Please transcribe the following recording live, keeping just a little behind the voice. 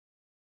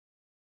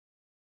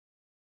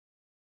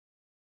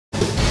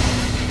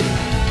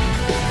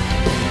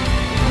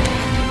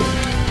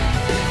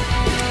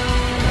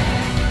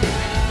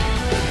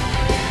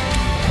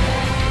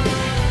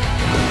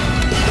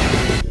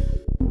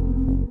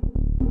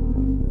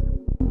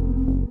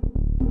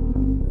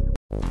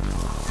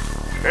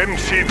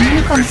MCV.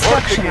 New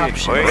construction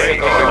options.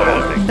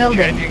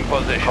 Building.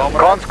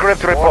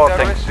 Conscript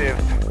reporting.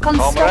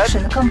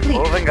 Construction complete.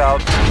 Moving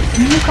out.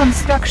 New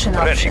construction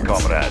Ready, options.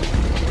 comrade.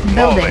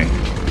 Building.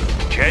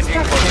 Moving. Changing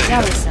Structure position.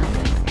 garrison.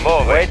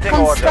 Moving. Waiting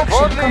order. Construction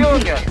For the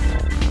complete. Union.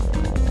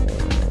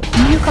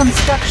 New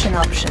construction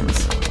options.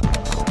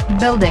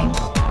 Building.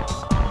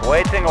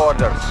 Waiting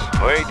orders.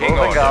 Waiting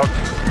Moving order. out.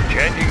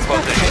 Changing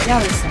Structure position.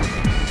 garrison.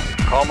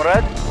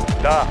 Comrade.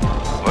 Da.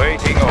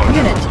 Waiting order.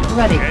 Unit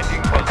ready.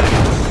 Changing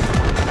position.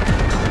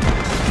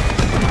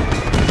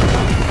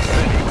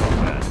 Ready,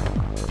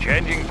 comrade.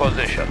 Changing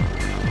position.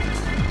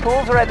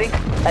 Tools ready.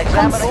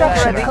 Examine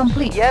Construction ready.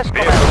 complete. Yes,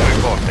 Vehicle commander.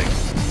 reporting.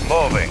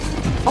 Moving.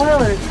 Oil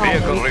Vehicle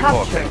refinery reporting.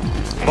 captured.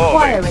 Moving.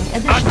 Acquiring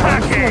additional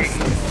Attacking.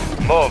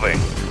 resources. Moving.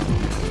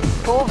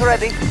 Tools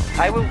ready.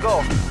 I will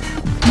go.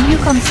 New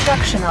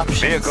construction options.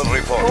 Vehicle Tools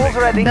reporting.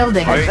 ready.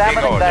 Building. Waiting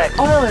Examining order. back.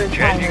 Oil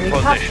Changing refinery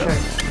position.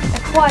 captured.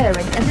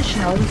 Acquiring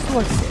additional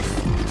resources.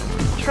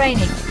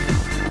 Training.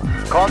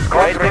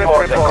 Conscript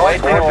reporting.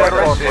 Waiting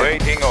orders.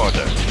 Waiting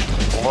order.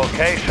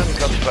 Location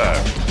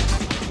confirmed.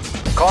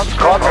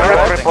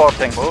 Conscript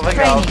reporting. Moving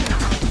out.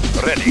 Training.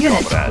 Ready,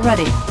 Unit comrade.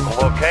 ready.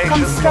 Location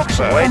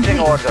Construction confirmed. Waiting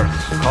complete. orders.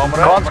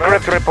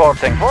 Conscript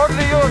reporting. For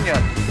the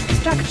Union.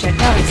 Structure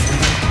garrison.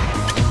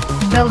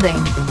 Building.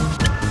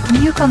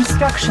 New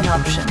construction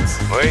options.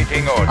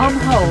 Waiting order. On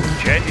hold.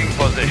 Changing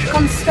position.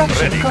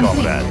 Construction Ready,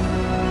 complete. comrade.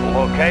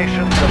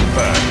 Location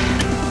confirmed.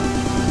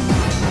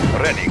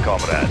 Ready,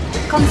 comrade.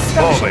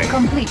 Construction Moving.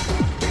 complete.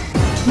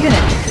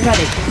 Unit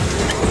ready.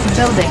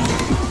 Building.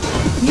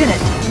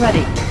 Unit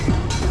ready.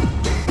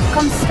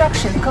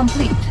 Construction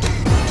complete.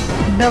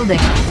 Building.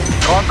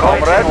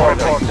 Comrade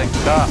reporting.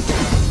 Da.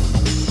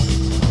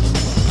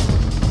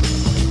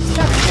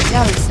 Structure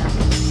garrison.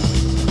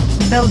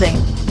 Building.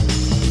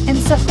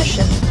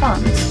 Insufficient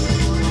funds.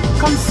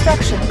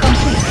 Construction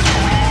complete.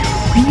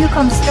 New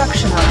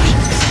construction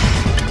options.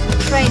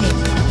 Training.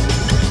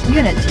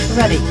 Unit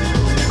ready.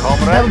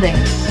 Comrade. Building.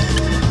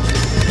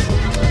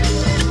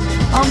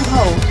 On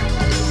hold.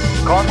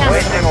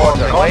 Waiting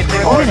order.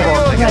 Waiting Unit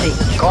order. ready.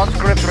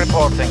 Conscript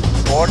reporting.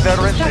 Order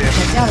Structure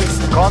received.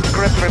 garrison.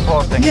 Conscript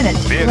reporting. Unit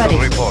Vehicle ready.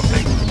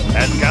 reporting.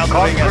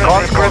 Encountering enemy.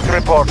 Conscript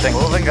reporting.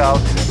 Moving out.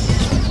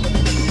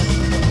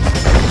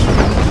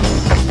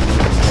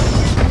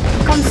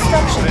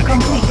 Construction Ready,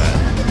 complete.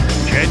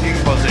 comrade. Changing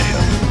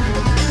position.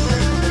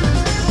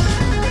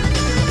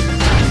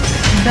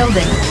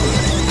 Building.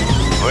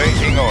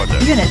 Waiting order.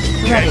 Unit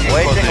ready. Changing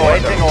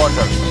Waiting position.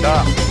 order.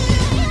 Da.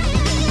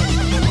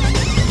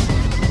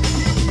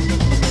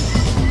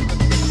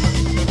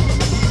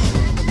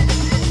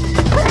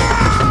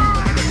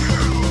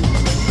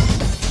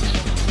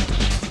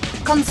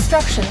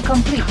 Construction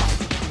complete.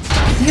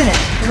 Unit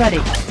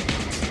ready.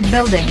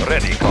 Building.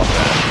 Ready,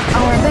 comrade.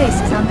 Our base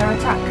is under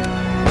attack.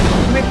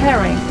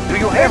 Repairing. Do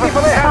you have a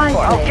Spy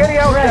I'll plane carry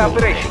out the ready.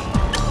 operation.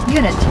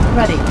 Unit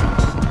ready.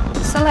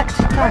 Select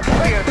target.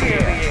 Clear the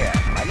air.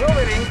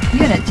 Maneuvering.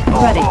 Unit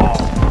ready.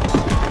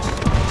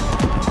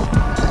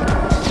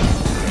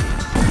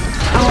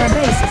 Our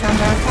base is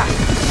under attack.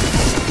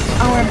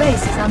 Our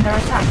base is under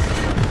attack.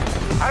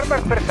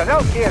 Armored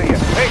personnel carrier.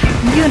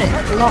 Ready.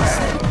 Unit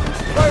lost.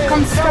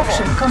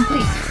 Construction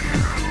complete.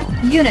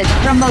 Unit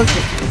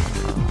promoted.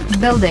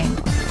 Building.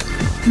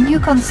 New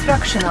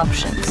construction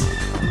options.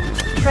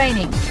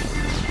 Training.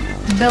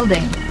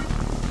 Building.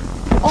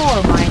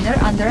 Ore miner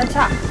under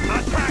attack.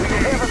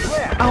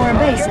 Our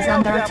base is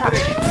under attack.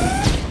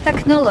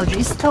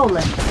 Technology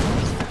stolen.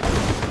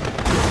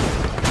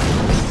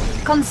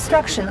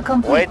 Construction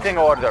complete. Waiting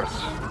orders.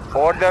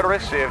 Order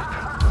received.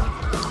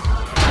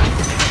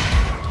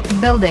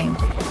 Building.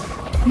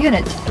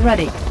 Unit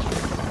ready.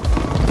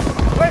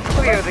 Let's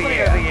clear the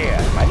air.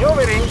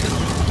 Maneuvering.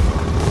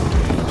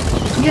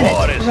 Unit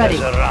Boris ready.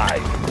 has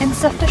arrived.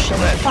 Insufficient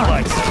Let's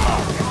light funds. them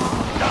up.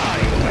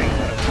 Die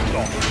later.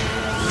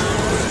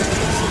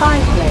 Spy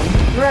plane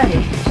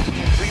ready.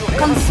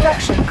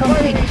 Construction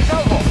complete.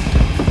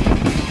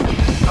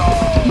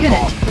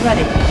 Unit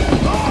ready.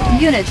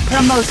 Unit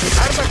promoted.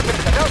 Armored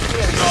personnel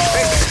carrier.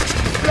 Ready.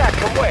 Black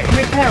away.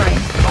 Repairing.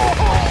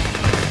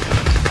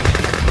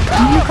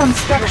 New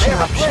construction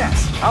options.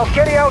 I'll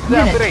carry out the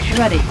Unit operation.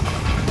 ready.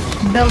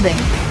 Building.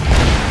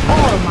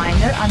 Ore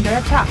miner under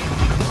attack.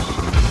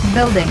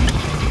 Building.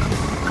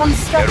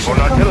 Construction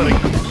Airborne artillery.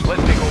 complete.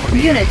 Let's take over the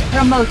Unit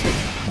promoted.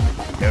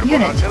 airborne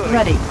Unit artillery.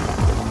 ready.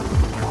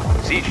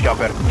 Siege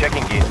chopper,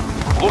 checking in.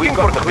 Looking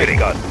for the clear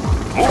gun.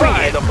 Moving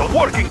ahead of the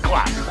working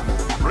class.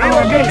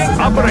 Our base is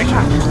under Operation.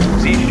 attack.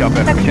 Siege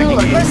chopper, checking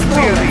Technology in. Clear the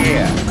stolen.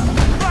 air.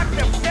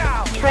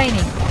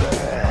 Training.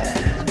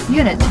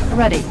 Unit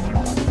ready.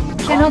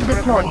 Cannot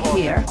deploy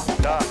here.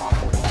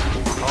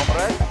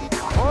 Comrade.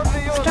 For the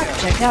Union.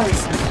 Structure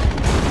garrison.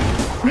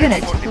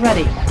 Unit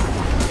ready.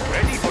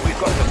 Ready, but we've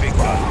got the big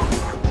gun.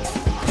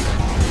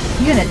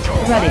 Unit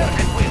ready.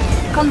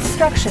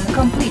 Construction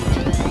complete.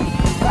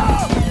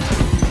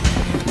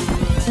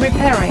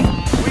 Repairing.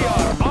 We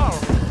are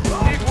armed.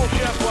 Equal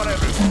share for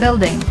everyone.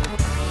 Building.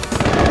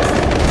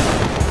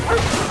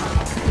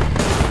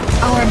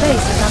 Our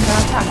base is under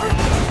attack.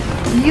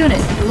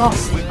 Unit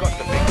lost. We've got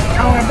the big guns.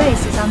 Our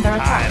base is under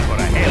attack. Time for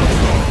a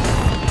hailstorm.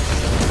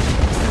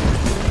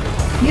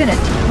 Unit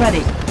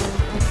ready.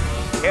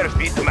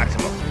 Airspeed to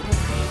maximum.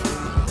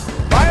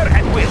 Fire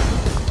at will.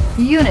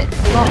 Unit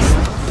lost.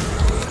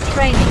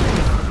 Training.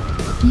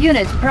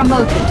 Unit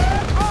promoted.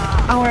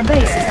 Our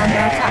base is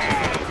under attack.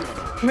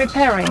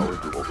 Repairing.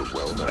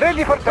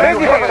 Ready for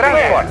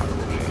transport.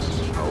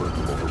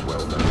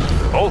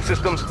 All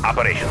systems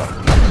operational.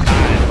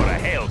 Time for a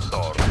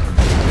hailstorm.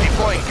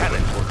 Deploying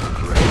cannons.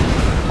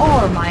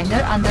 Ore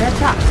miner under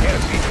attack.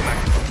 Airspeed to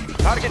maximum.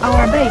 Target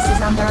Our base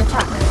is under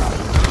attack.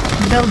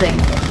 Building.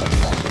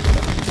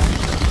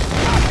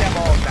 Knock them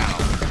all down.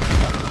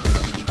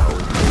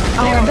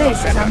 Our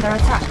base is under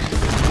attack.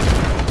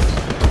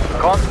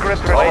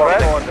 Conscript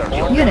related order.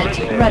 Unit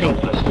ready.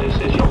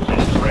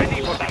 Ready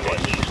for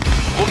deployment.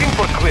 Looking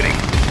for clearing.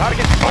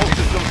 Target all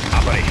systems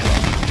operational.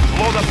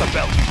 Load up the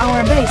belt.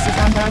 Our base is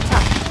under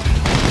attack.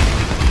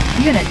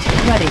 Unit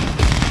ready.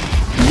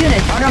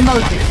 Unit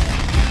promoted.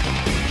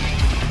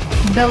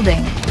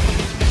 Building.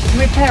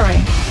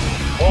 Repairing.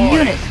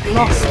 Unit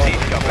lost. Siege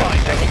chopper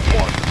taking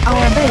form.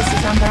 Our base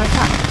is under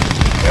attack.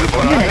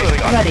 Unit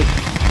ready.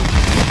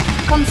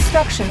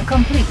 Construction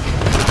complete.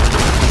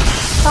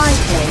 Spy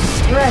plane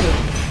ready.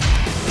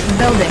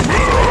 Building.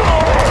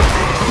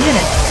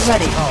 Unit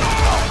ready.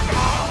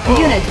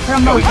 Unit We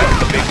promoted. got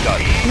the big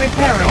guns.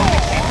 Repairing.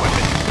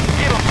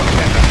 Give them some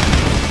pepper.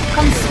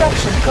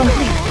 Construction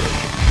complete.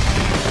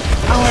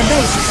 Our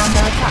base is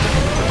under attack.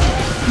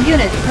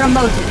 Unit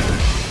promoted.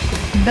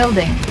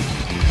 Building.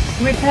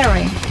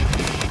 Repairing.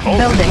 All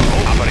Building.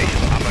 systems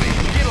operational.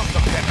 Give them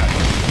some pepper.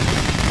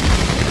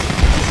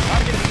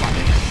 Target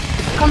spotted.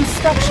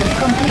 Construction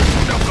complete.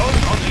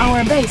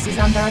 Our base is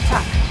under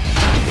attack.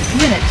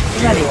 Unit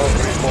ready.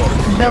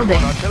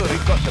 Building.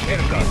 Artillery's got the big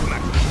guns.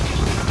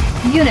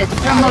 Unit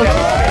promoted.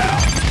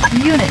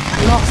 Unit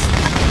lost.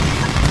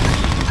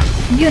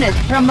 Unit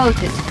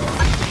promoted.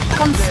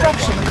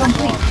 Construction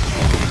complete.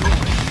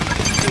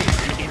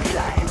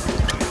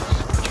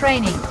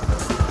 Training.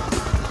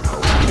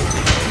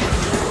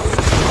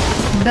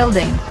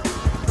 Building.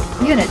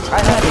 Unit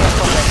ready.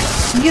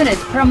 Unit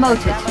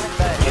promoted.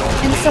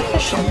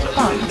 Insufficient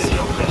funds.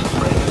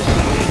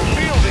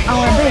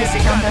 Our base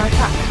is under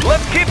attack.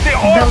 Let's keep the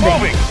ore Building.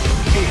 moving.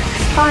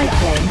 Spy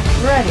plane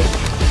ready.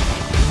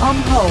 On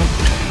hold.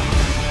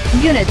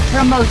 Unit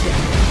promoted.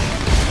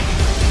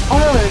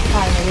 Oil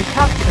refinery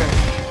captured.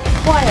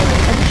 Acquiring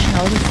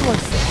additional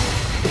resources.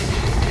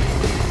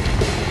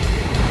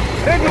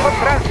 Ready for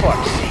transport.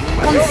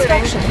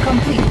 Construction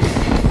complete.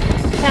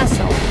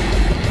 Castle.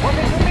 What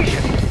is the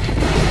mission?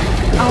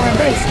 Our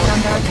base is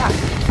under attack.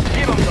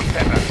 Give them some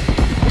pepper.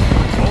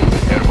 All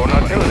airborne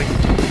artillery.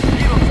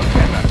 Give them some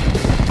pepper.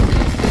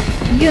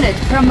 Unit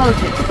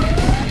promoted.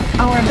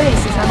 Our base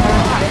is under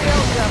attack.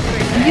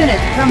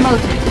 Unit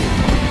promoted.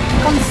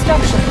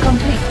 Construction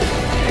complete.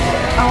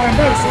 Our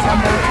base is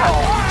under attack.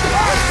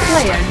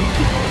 Player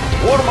defeated.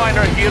 War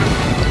miner here.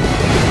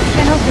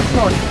 Cannot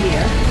deploy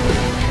here.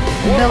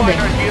 War Building.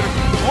 miner here.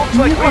 Looks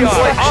New like we are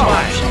construction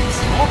mine. options.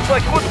 Looks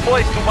like good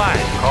place to mine.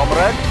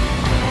 Comrade.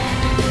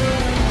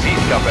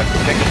 Siege chopper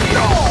checking in.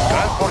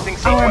 Transporting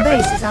siege Our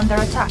weapons. base is under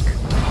attack.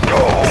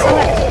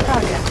 Select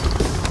target.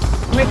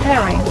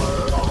 Repairing.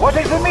 What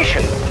is the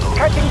mission?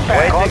 Cutting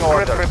back. Waiting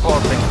order.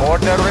 Reporting.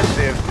 Order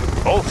received.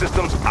 All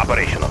systems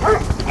operational.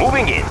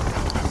 Moving in.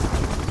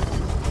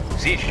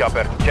 Siege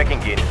chopper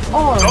checking in.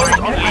 All Doors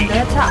miner unleashed. under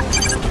attack.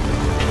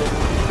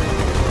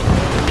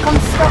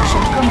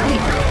 Construction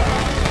complete.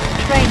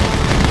 Training.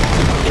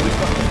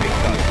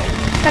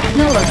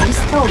 Technology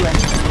stolen.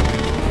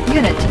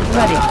 Unit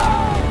ready.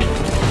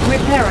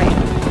 Repairing.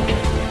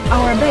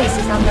 Our base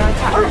is under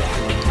attack.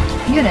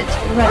 Unit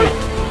ready.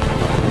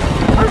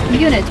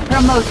 Unit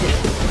promoted.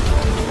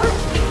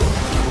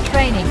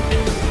 Training.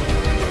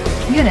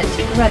 Unit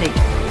ready.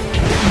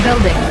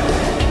 Building.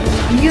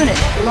 Unit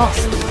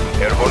lost.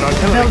 Airborne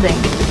artillery. Building.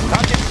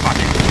 Target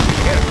spotted.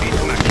 Airspeed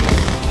to maximum.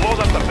 Load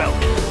up the belt.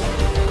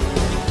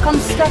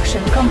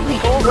 Construction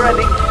complete.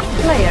 Ready.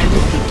 Player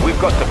defeated. We've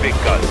got the big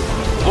guns.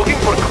 Looking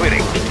for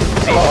clearing.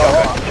 Siege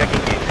chopper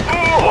checking in.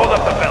 Load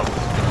up the belt.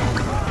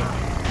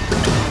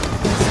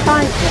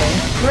 Spy plane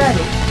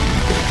ready.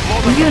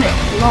 Unit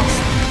lost.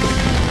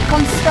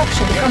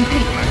 Construction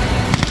complete.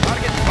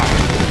 Target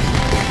spotted.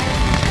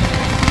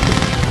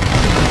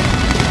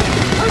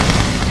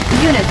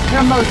 Unit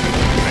promoted.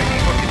 Ready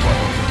for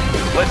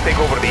deployment. Let's take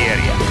over the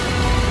area.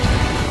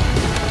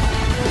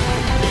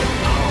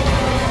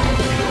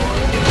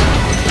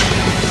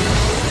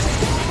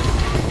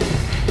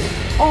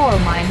 Ore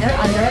miner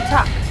under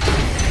attack.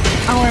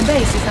 Our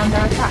base is under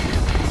attack.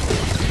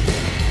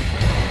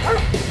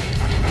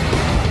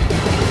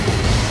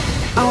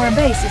 Our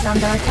base is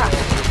under attack.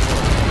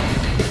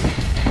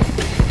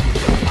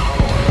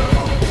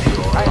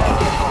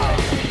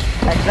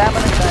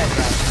 Examine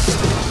diagram.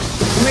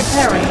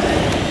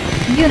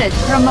 Repairing. Unit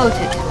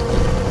promoted.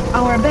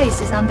 Our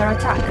base is under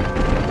attack.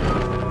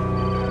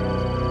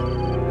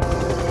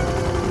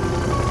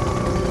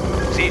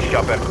 Siege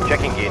chopper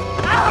checking in.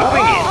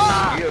 Moving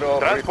in.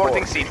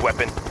 Transporting siege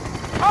weapon.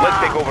 Let's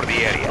take over the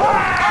area.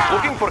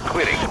 Looking for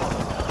clearing.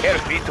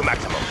 Airspeed to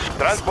maximum.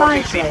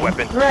 Transporting Spy siege plane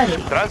weapon. ready.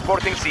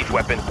 Transporting siege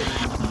weapon.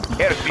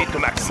 Airspeed to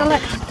maximum.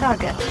 Select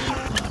target.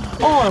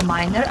 Ore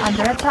miner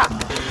under attack.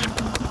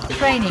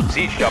 Training.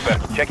 Siege chopper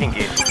checking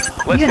in.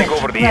 Let's Unit take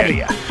over the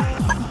ready. area.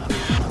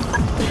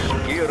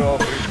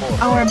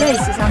 Our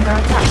base is under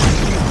attack.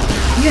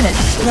 Unit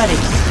ready.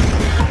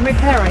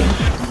 Repairing.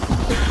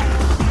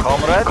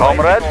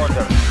 Comrade.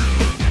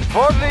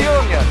 For the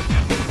Union.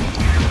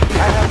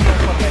 I have the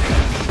information.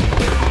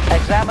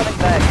 Examining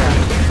diagram.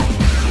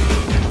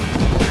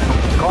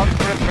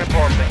 Conscript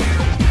reporting.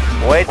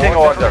 Waiting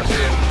orders.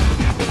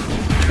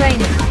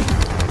 Training.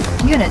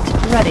 Unit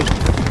ready.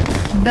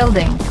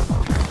 Building.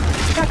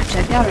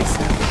 Structure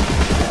garrison.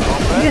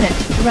 Unit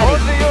ready.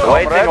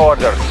 Waiting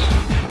orders.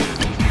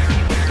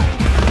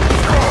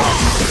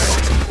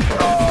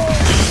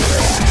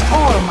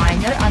 Ore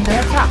miner under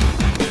attack.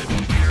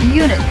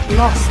 Unit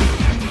lost.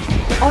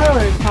 Oil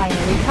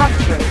refinery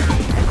captured.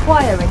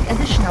 Acquiring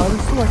additional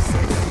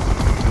resources.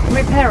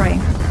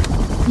 Repairing.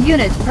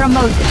 Unit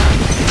promoted.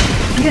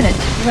 Unit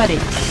ready.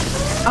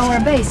 Our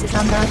base is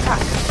under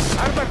attack.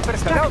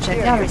 Structure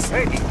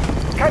garrison.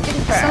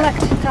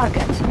 Select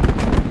target.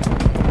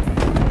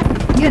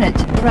 Unit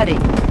ready.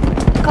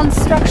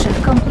 Construction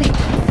complete.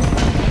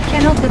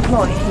 Cannot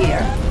deploy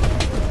here.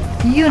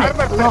 Unit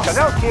lost.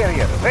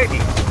 Carrier ready.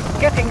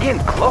 Getting in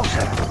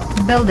closer.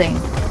 Building.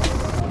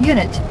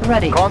 Unit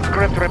ready.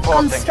 Conscript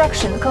reporting.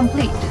 Construction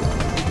complete.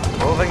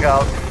 Moving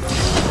out.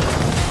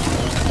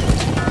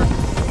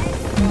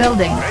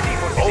 Building.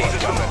 All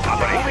systems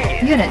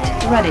operating. Unit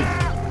ready.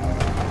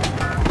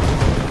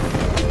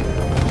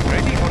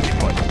 Ready for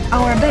deployment.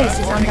 Our base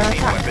is under Siege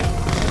attack. weapon.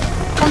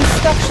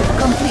 Construction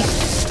complete.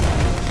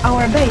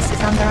 Our base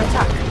is under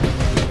attack.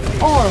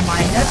 Ore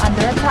miner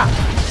under attack.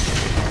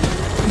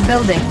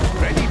 Building.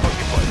 Ready for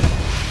deployment.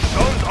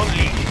 Guns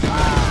unleashed.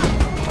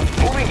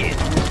 Moving in.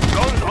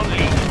 Guns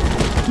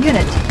unleashed.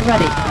 Unit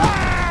ready.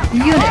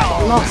 Unit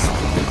lost.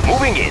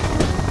 Moving in.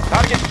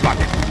 Target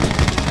spotted.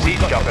 Siege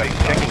chopper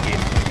checking in.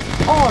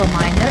 Ore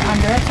miner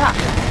under attack.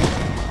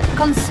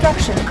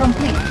 Construction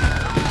complete.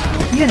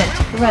 Unit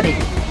ready.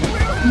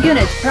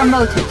 Unit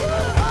promoted.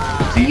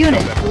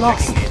 Unit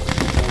lost.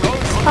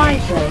 Spy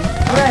plane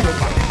ready.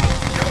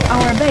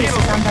 Our base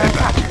is under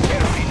attack.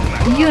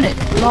 Unit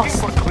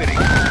lost. Clearing.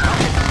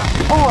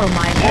 Ore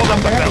miner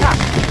under attack.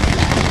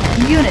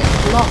 Unit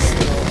lost.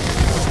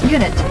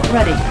 Unit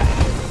ready.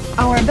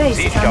 Our base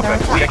Siege is under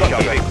chopper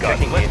attack.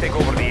 checking in. Let's take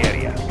over the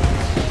area.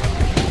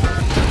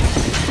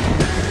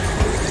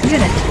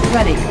 Unit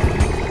ready.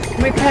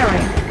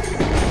 Repairing.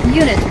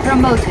 Unit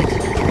promoted.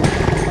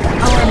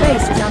 Our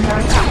base is under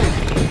attack.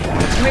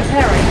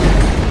 Repairing.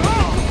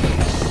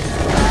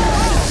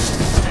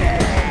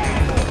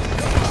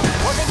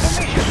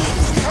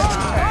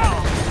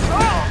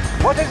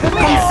 What is the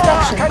mission?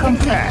 Construction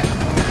complete.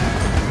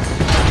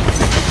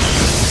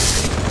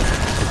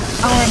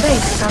 Our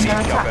base is under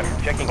Siege chopper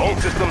attack. checking in. All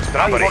systems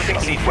transporting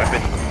siege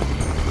weapon.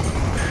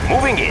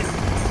 Moving in.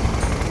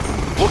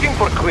 Looking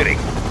for clearing.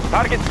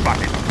 Target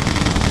spotted.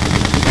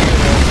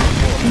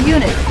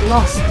 Unit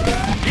lost.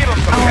 Give us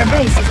some Our cover.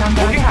 base is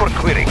under Looking for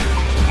attack. clearing.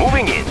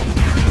 Moving in.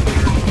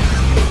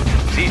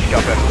 Siege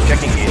chopper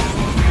checking in.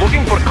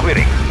 Looking for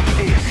clearing.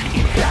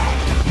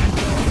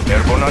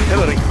 Airborne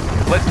artillery.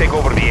 Let's take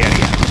over the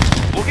area.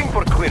 Looking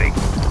for clearing.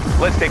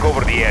 Let's take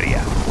over the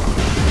area.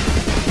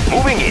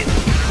 Moving in.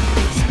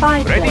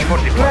 Spy Ready plane for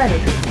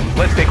deployment. ready.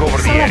 Let's take over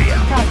the Select area.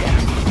 target.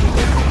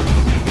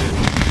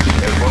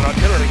 Airborne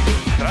artillery.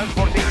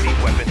 Transporting siege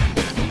weapon.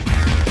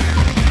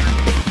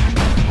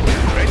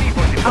 Ready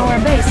for deployment. Our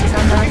base is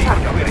under attack.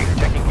 Clearing.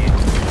 Checking in.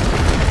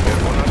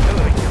 Airborne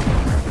artillery.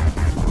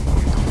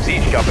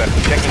 Siege chopper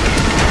checking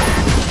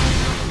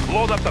in.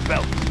 Load up the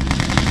belt.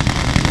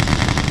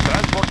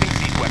 Transporting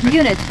siege weapon.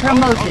 Unit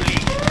promoted.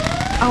 Unleashed.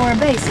 Our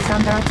base is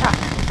under attack.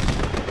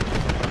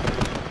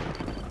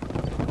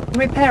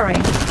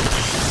 Repairing.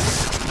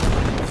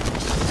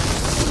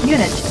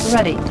 Unit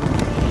ready.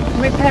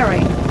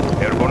 Repairing.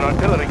 Airborne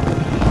artillery.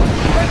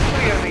 Let's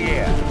clear the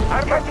air.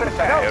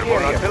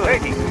 Airborne artillery.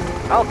 Ready.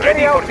 I'll Ready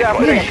carry out for the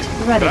deployment. operation.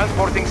 Unit ready.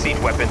 Transporting siege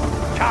weapon.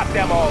 Chop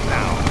them all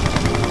now.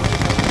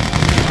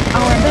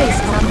 Our base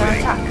is under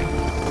attack.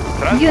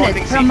 Transporting Unit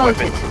siege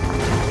promoted.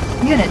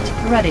 weapon. Unit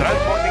ready.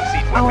 Transporting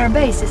siege weapon. Our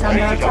base is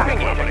under Ready to attack.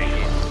 jumping operation.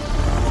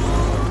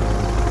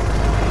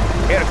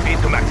 Airspeed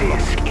to maximum.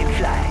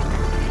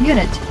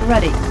 Unit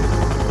ready.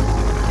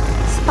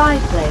 Spy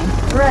plane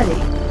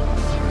ready.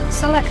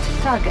 Select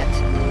target.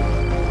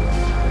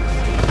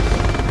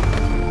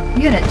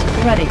 Unit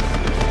ready.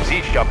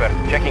 Siege chopper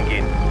checking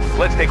in.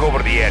 Let's take over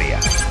the area.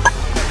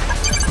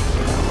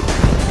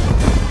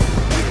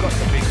 We've got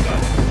the big gun.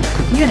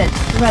 Unit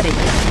ready.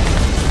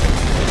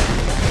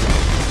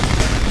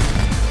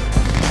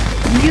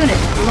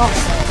 Unit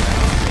lost.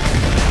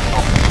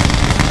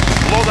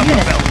 Load up the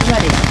Unit belt.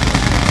 ready.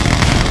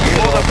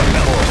 Load up the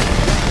belt.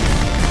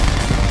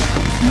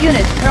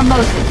 Unit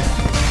promoted.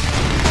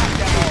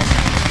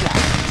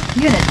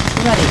 Unit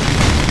ready.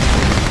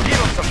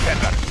 Give us some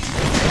pepper.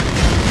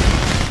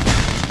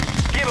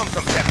 them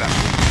some pepper.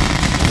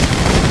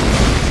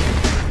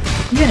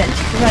 Unit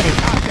ready.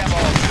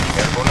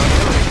 Airborne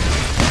artillery.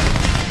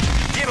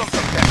 Give them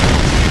some pepper.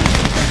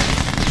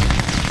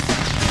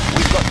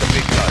 We've got the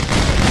big gun.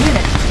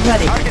 Unit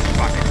ready. Target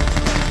spotted.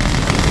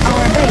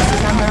 Our base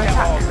is under All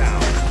attack.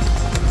 down.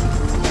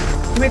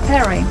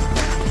 Repairing.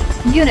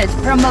 Unit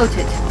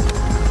promoted.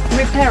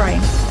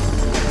 Repairing.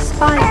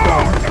 Spy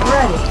plane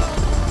ready.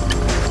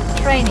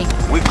 Training.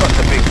 We've got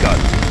the big gun.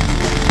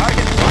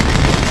 Target spotted.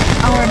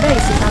 Our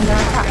base is under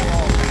attack.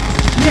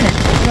 Unit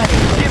ready.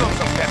 Give them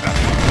some pepper.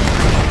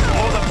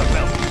 Load up the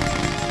belt.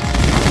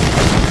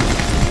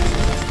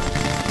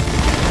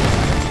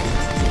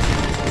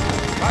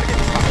 Target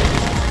spotted.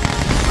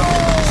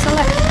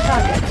 Select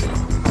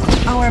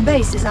target. Our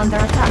base is under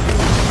attack.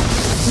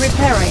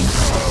 Repairing.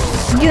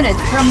 Unit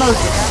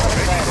promoted.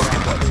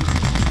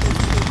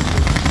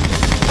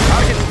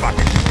 Target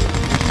spotted.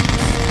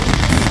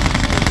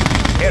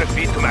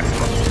 Airspeed to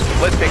maximum.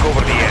 Let's take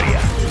over the area.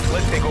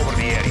 Let's take over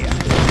the area.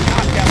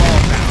 Knock them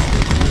all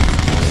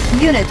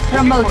down. Unit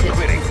promoted.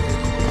 Quitting.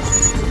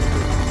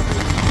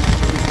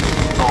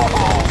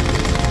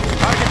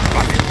 Target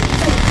spotted.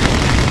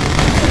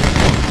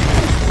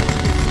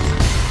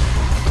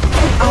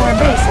 Our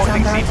base is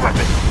Transporting under siege attack.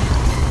 weapon.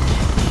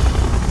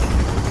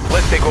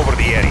 Let's take over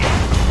the area.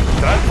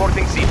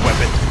 Transporting siege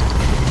weapon.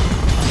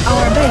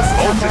 Our base is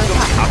All under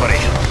systems attack.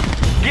 operational.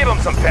 Give them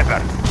some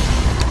pepper.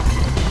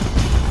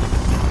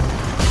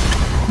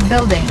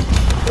 Building.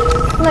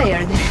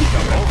 Player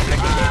defeated.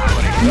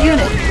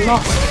 Unit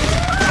lost.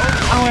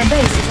 Our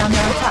base is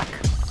under attack.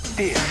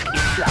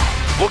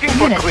 Looking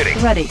for Unit quitting.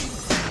 ready.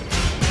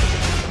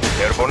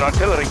 Airborne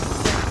artillery.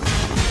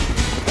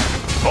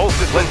 All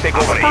systems take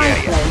over the Spy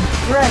area. plane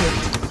ready.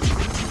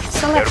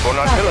 Select Airborne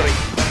target. artillery.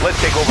 Let's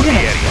take over the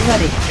Unit area.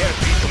 ready.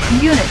 Airspeed to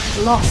maximum. Unit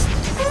lost.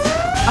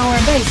 Our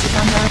base is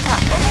under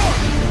attack.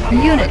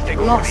 Let's Unit take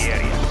over lost. the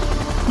area.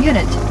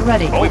 Unit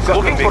ready. We've got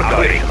looking for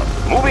quitting.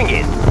 Moving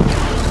in.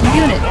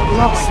 Unit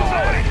lost.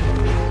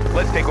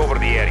 Let's take over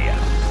the area.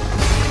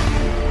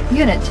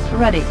 Unit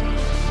ready.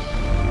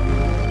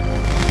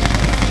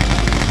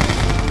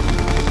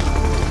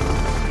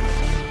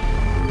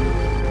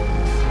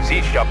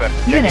 Siege chopper.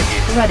 Unit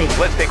checking in. ready.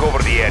 Let's take over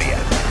the area.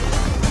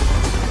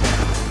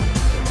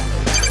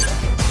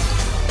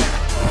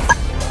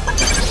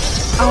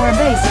 Our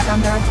base is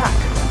under attack.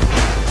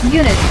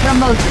 Unit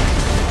promoted.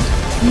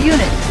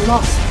 Unit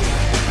lost.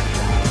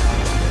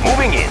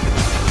 Moving in.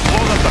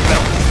 Load up the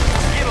belt.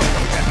 Give them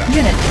some pepper.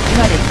 Unit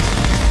ready.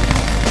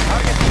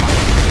 Target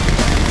spotted.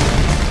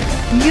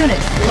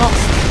 Unit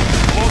lost.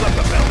 Load up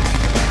the belt.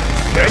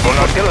 Airborne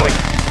artillery.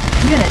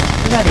 Unit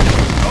ready.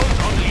 Don't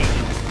unleash.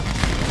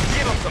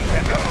 Give them some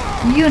pepper.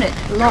 Unit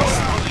lost.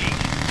 Unleash.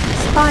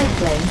 Spy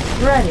plane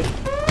ready.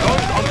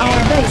 Don't Our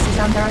unleash. base is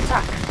under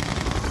attack.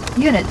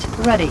 Unit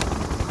ready.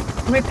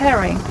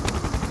 Repairing.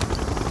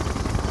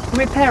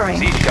 Repairing.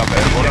 Siege chopper.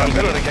 Airborne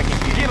artillery. Checking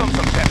in. Give them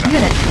some pepper.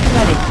 Unit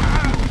ready.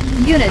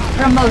 Unit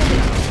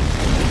promoted.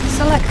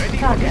 Select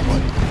target.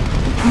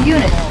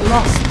 Unit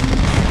lost.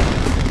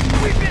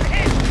 We've been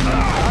hit.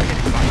 Target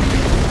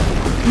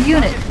spotted.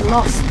 Unit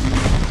lost.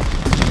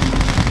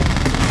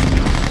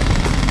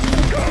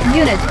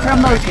 Unit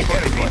promoted.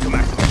 Airspeed to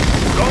maximum.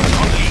 Don't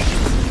unleash.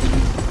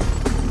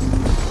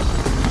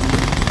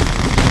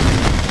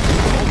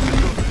 All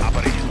systems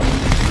operational.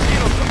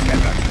 Give them some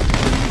pepper.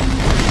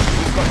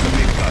 We've got the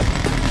big gun.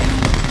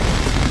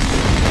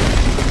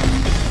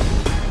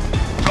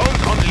 Don't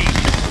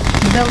unleash.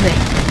 Building.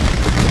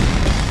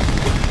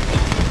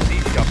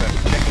 Siege chopper.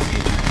 Checking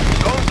in.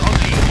 Don't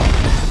unleash.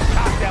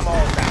 Knock them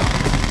all down.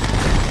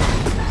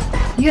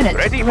 Unit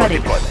Ready for ready.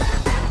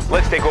 deployment.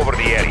 Let's take over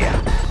the area.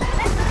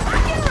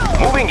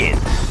 Moving in.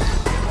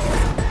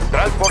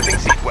 Transporting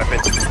siege weapon.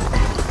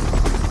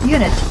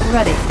 Unit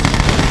ready.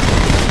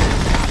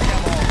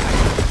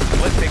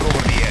 Let's take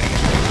over the area.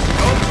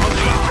 Don't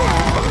unleash.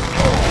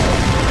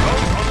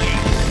 Don't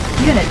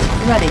unleash. Unit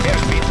ready.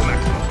 Airspeed to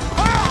maximum.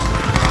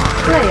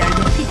 Player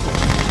defeated.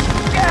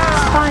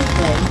 Spy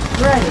plane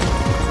ready.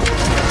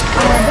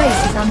 Our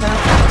base is under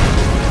attack.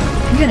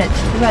 Unit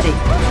ready.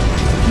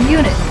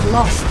 Unit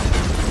lost.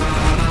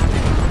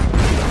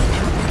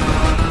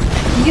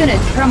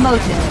 Unit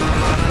promoted.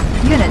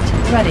 Unit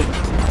ready.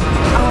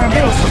 Our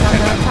base is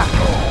under attack.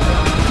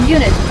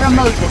 Unit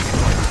promoted.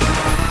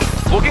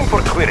 Looking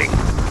for clearing.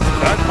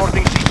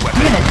 Transporting siege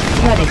weapon. Unit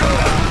ready.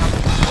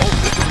 All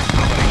systems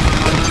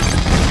operational.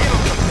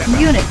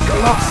 Unit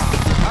lost.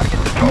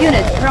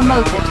 Unit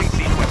promoted. Transporting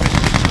siege weapon.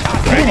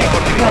 Unit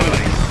for ready.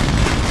 deployment.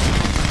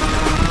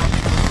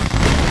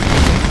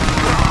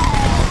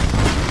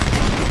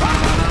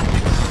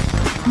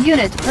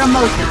 Unit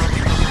promoted.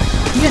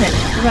 Unit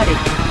ready.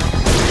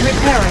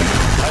 Repairing.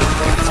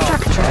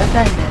 Structure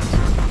abandoned.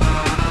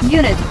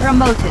 Unit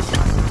promoted.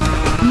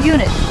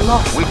 Unit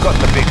lost. We've got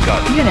the big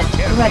gun. Unit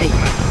ready.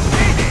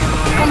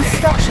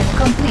 Construction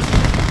complete.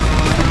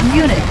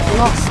 Unit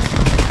lost.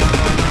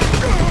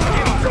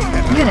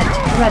 Unit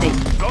ready.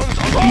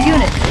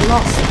 Unit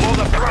lost.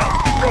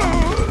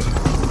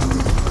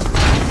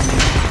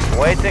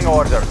 Waiting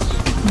orders.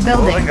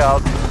 Building. Moving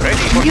out. Ready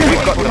for Unit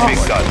we've got the big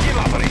lost. gun.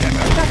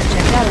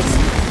 Structure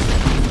garrison.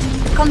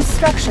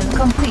 Construction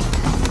complete.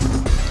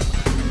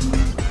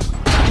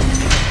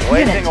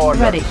 Waiting Unit order.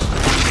 ready.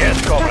 Yes,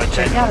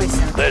 Structure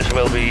garrison. This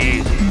will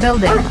be easy.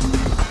 Building.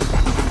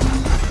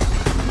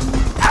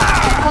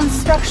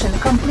 Construction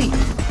complete.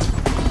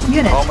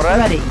 Unit Comrade.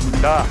 ready.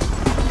 Da.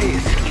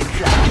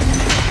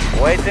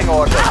 Waiting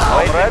order.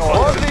 Comrade.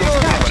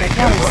 Structure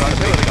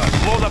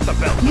garrison. Load up the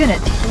belt.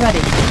 Unit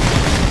ready.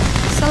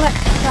 Select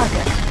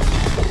target.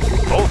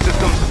 All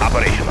systems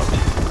operational.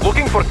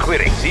 Looking for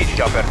clearing. Siege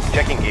chopper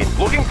checking in.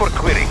 Looking for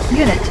clearing.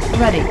 Unit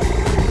ready.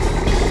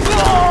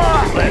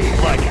 Let's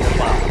like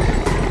them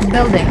out.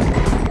 Building.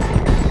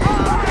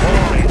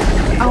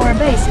 Our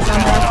base is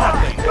under attack.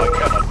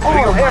 All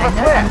We have a miner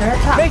threat. under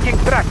attack. Making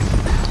tracks.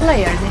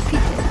 Player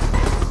defeated.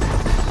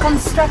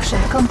 Construction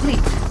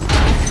complete.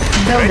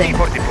 Ready Building.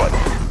 for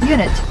deployment.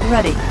 Unit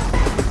ready.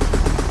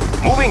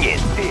 Moving in.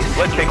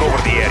 Let's take over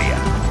the area.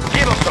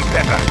 Give us some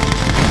pepper.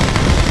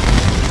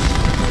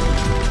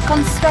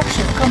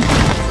 Construction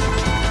complete.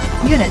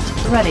 Unit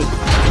ready.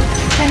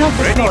 Cannot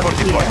Ready deploy for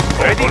here. deployment.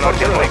 Ready for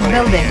deployment.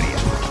 Building.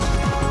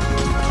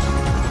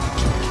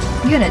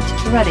 Unit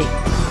ready.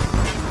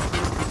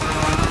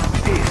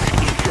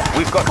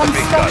 We've got the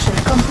big gun. Construction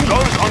complete.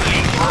 Guns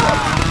unleashed.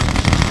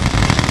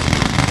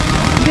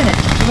 Unit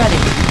ready.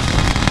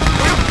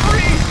 We're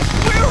free!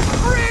 We're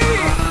free!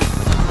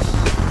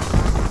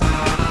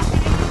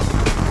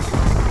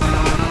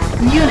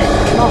 Unit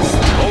lost.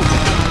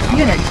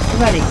 Unit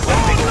ready.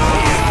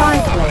 Spy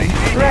plane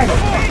ready.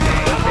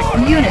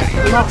 Unit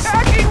lost.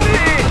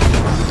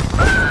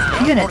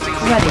 Unit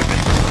ready.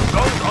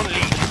 Guns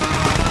unleashed.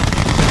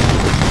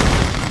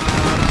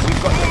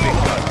 We've got the big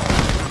gun.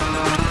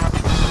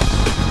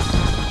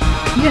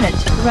 Unit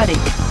ready.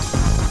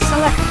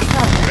 Select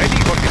target. Ready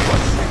for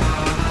deployment.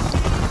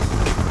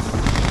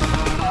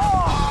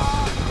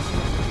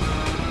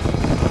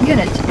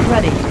 Unit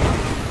ready.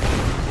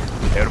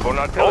 Airborne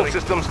artillery. All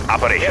systems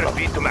operational.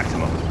 Airspeed to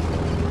maximum.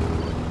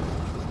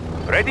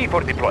 Ready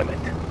for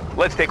deployment.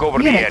 Let's take over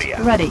the Unit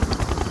area. ready.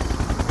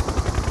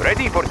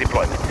 Ready for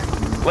deployment.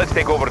 Let's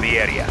take over the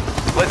area.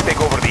 Let's take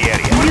over the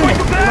area. Unit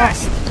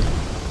lost.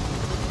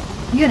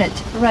 Unit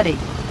ready.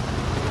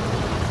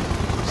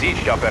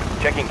 Siege chopper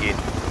checking in.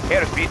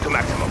 Airspeed to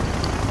maximum.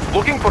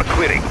 Looking for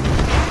clearing.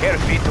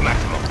 Airspeed to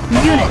maximum.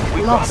 Unit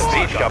We've got lost. the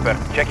siege chopper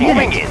checking in.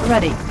 Unit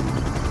ready.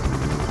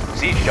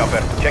 Siege chopper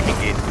checking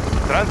in.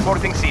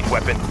 Transporting siege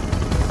weapon.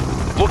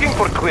 Looking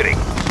for clearing.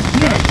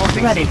 Unit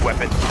Transporting ready. siege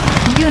weapon.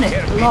 Unit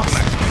Airspeed to lost.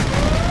 maximum.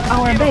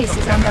 Our base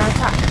is under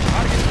attack.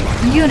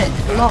 Unit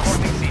lost.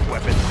 Transporting siege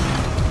weapon.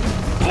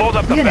 Load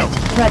up the Unit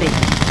belt. ready.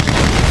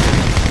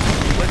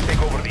 Let's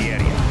take over the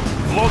area.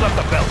 Load up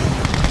the belt.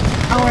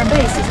 Our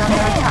base is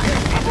under attack.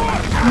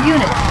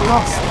 Unit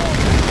lost.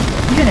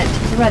 Unit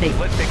ready.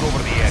 Let's take over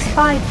the area.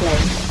 Spy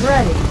plane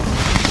ready.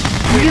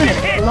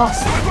 Unit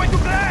lost. We're going to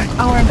crash.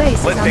 Our base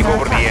is Let's under take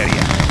over the attack.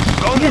 area.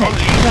 Guns Unit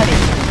unleashed. ready.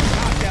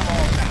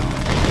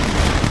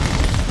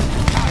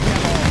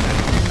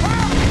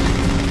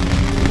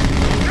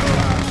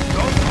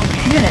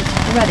 Unit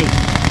ready.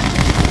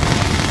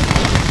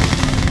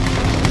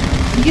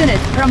 Unit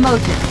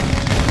promoted.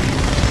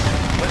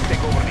 Let's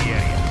take over the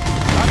area.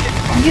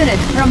 Unit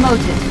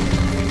promoted.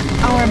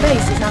 Our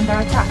base is under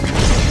attack.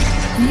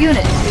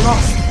 Unit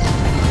lost.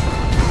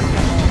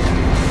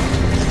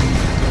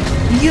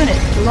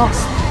 Unit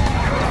lost.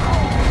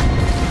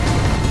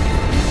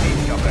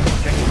 Siege chopper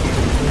checking in.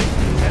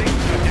 Heading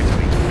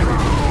trajectory.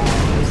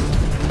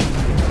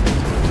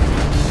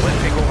 Let's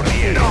take over the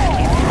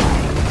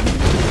area.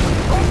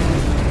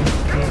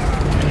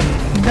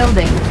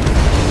 Building.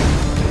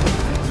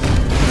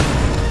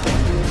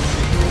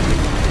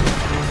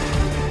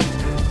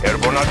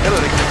 Airborne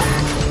artillery.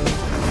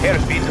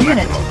 Airspeed to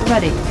Unit maximum.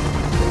 ready.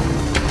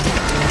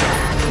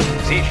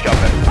 Siege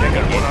chopper.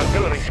 Airborne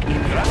artillery.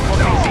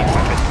 Transporting siege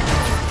weapon.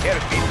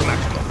 Airspeed to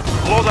maximum.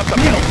 Load up the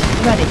Unit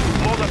belt. ready.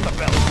 Load up the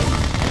belt.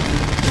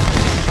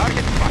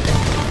 Target spotted.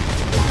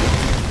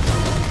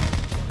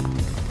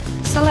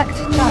 Select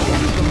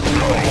target.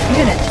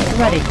 Unit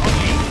ready.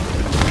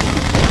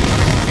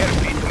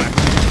 Airspeed to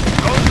maximum.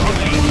 Guns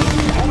unleashed.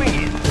 Moving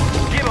in.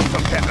 Give us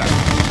some pepper.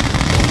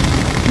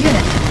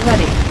 Unit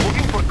ready.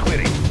 Looking for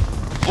clearing.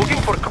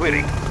 Looking for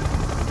clearing.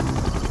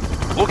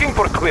 Looking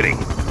for clearing.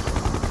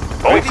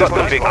 We've got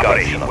the big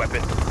gun.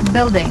 Weapon.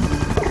 Building.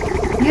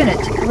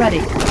 Unit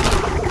ready.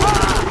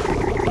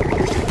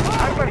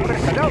 Armored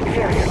personnel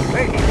carrier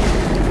ready.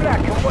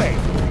 Track away.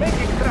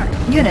 Making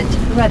tracks. Unit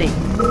ready.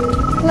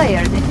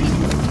 Player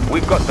defeated.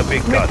 We've got the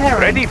big gun.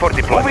 Repairing. Ready for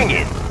deployment. Moving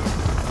in.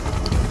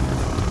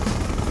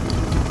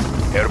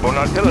 Airborne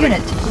artillery.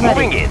 Unit ready.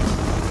 Moving in.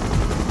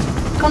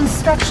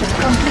 Construction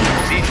complete.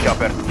 Siege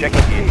chopper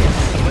checking in.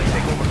 Let's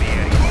take over the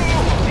area.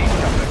 Siege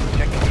chopper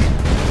checking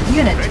in.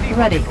 Unit Ready.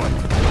 ready. For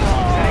deployment.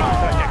 Setting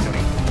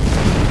trajectory.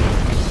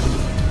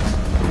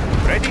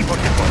 Ready for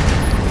deployment.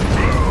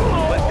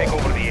 Let's take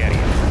over the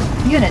area.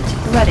 Unit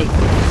ready.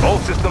 All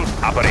systems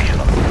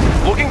operational.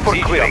 Looking for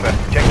clearing.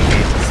 Checking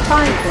in.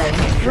 Spy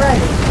plane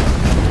ready.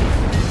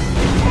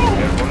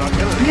 Airborne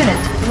artillery.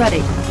 Unit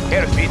ready.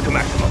 Airspeed to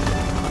maximum.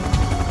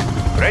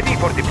 Ready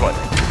for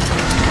deployment.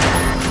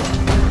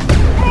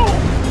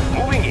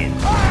 Moving in.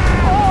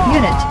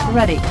 Unit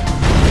ready.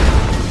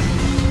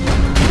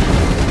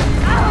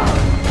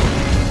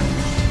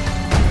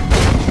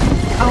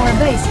 Our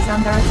base is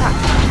under attack.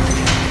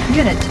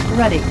 Unit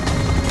ready.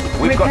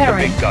 We've got the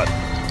big gun.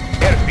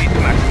 Airspeed to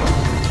maximum.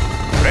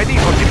 Ready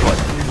for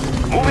deployment.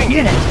 Moving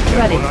Unit in.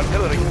 ready. Airborne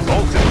artillery.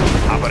 All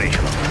systems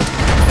operational.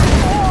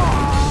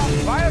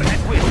 Fire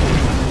at will.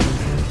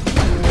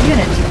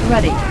 Unit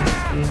ready.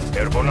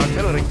 Airborne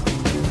artillery.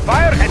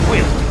 Fire at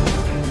will.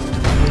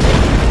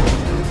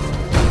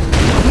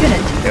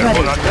 Unit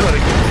Airborne ready.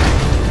 artillery.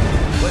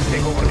 Let's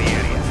take over the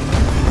area.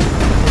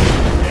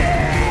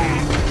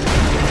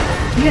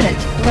 Unit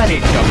ready.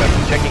 Siege chopper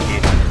checking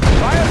in.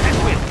 Fire at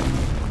will.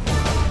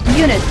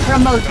 Unit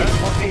promoted.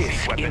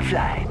 In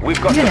flight.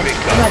 We've got Unit the big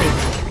gun. ready.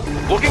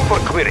 Looking for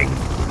clearing.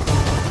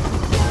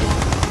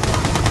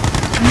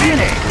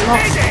 Unit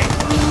lost.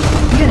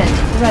 Unit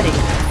ready.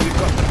 We've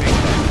got the big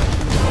gun.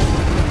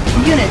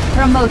 Unit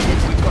promoted.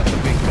 We've got the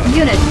big gun.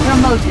 Unit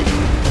promoted.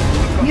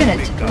 Unit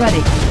Big gun.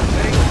 ready.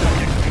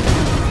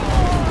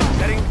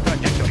 Setting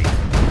trajectory.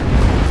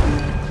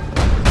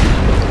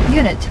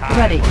 Unit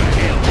ready.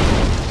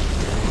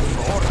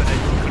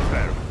 Coordinate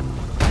confirmed.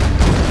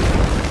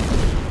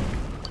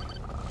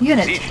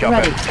 Unit Siege chopper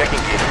ready.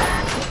 checking in.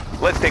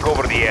 Let's take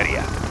over the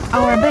area.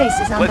 Our base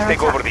is under Let's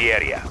take over attack. the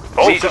area.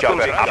 All Siege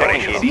systems chopper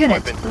operational.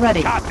 Unit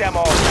ready. Shot them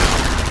all down.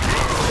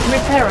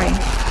 Repairing.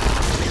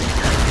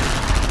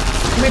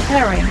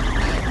 Repairing.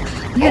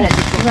 Unit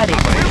ready.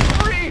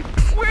 Free!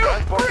 We're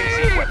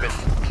free! Weapon.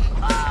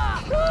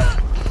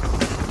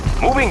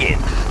 Moving in.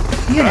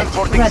 Unit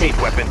Transporting ready.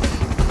 siege weapon.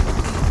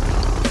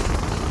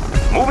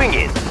 Moving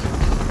in.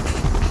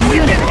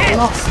 Unit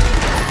lost.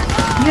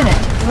 Unit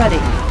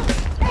ready.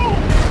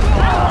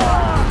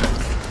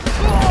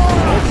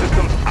 All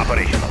systems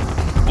operational.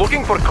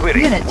 Looking for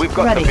clearing. Unit We've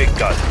got ready. the big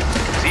gun.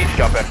 Siege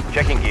chopper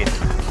checking in.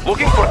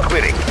 Looking for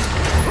clearing.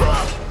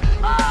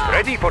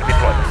 Ready for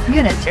deployment.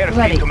 Unit Airspeed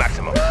ready. to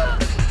maximum.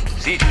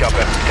 Siege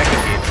chopper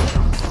checking in.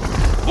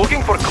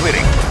 Looking for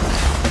clearing.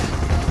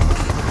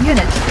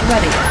 Unit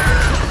ready.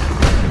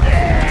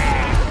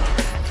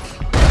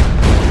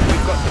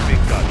 We've got the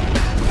big gun.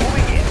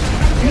 Moving in.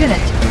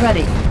 Unit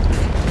ready.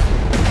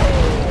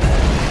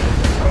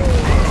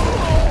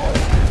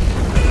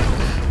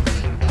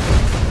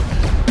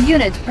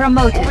 Unit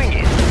promoted. Moving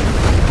in.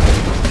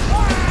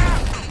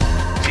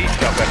 Siege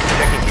chopper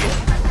checking in.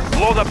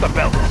 Load up the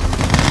belt.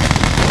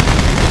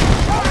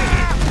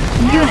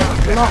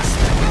 Unit lost.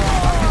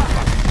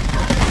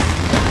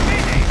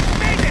 Mayday!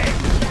 Mayday!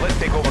 Let's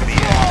take over the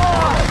air.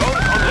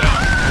 Guns on the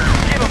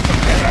Give them some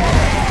pepper.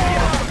 Give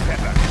them some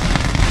pepper.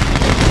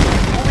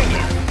 Moving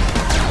in.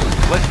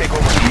 Let's take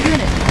over the air.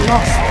 Unit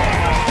lost.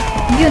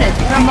 Unit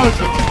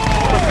promoted.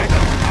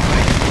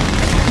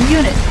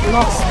 Unit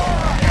lost.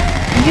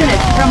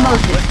 Unit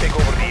promoted. Let's take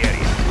over the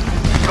area.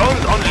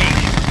 Guns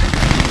unleashed.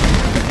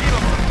 Give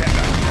them some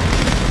pepper.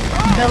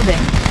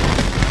 Building.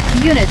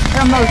 Unit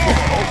promoted.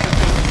 All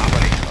systems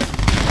operational.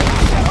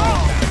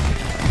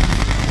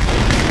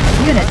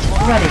 Unit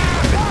ready.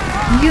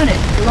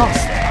 Unit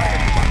lost.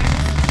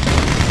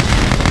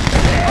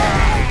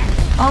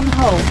 On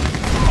hold.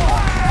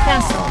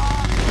 Cancel.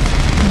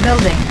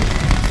 Building.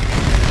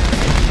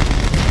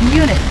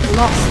 Unit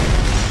lost.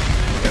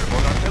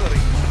 Airborne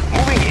artillery.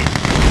 Moving in.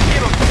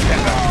 Give them some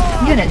pepper.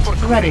 Unit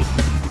ready.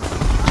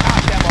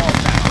 Shot them all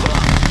down.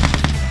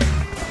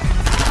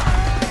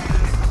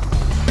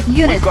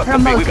 Unit We've got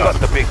promoted.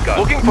 the big gun.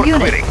 Looking for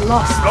Unit clearing.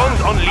 lost. Guns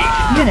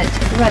unleashed. Unit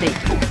ready.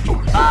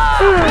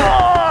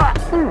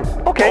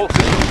 Okay. All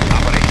systems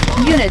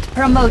operational. Unit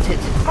promoted.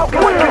 What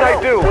can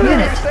I do?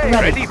 Unit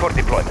ready. Ready for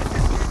deployment.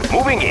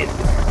 Moving in.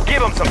 Give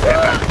them some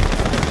pepper.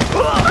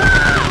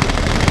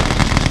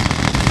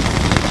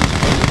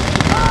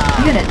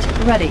 Unit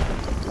ready.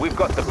 We've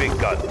got the big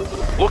gun.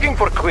 Looking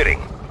for clearing.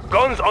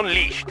 Guns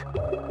unleashed. Siege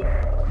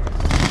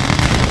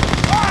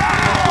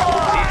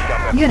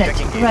chopper Unit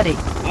checking in. ready.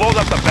 Load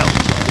up the belt.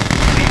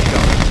 Siege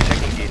chopper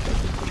checking in.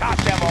 Shot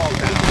them all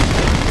down.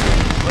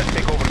 Let's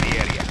take over the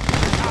area.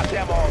 Shot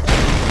them all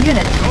down.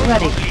 Unit Guns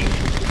ready.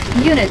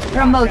 unleashed. Unit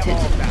promoted.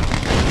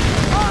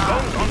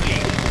 Guns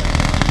unleashed.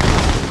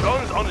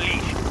 Guns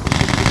unleashed.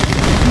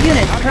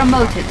 Unit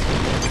promoted.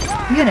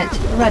 Unit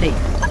ready.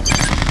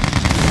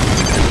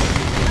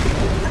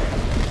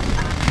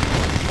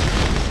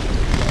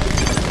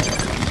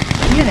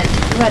 Unit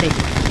ready.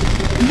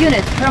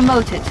 Unit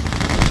promoted.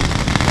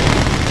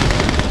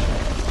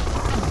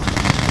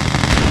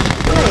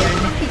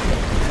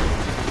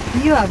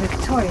 You are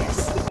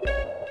victorious.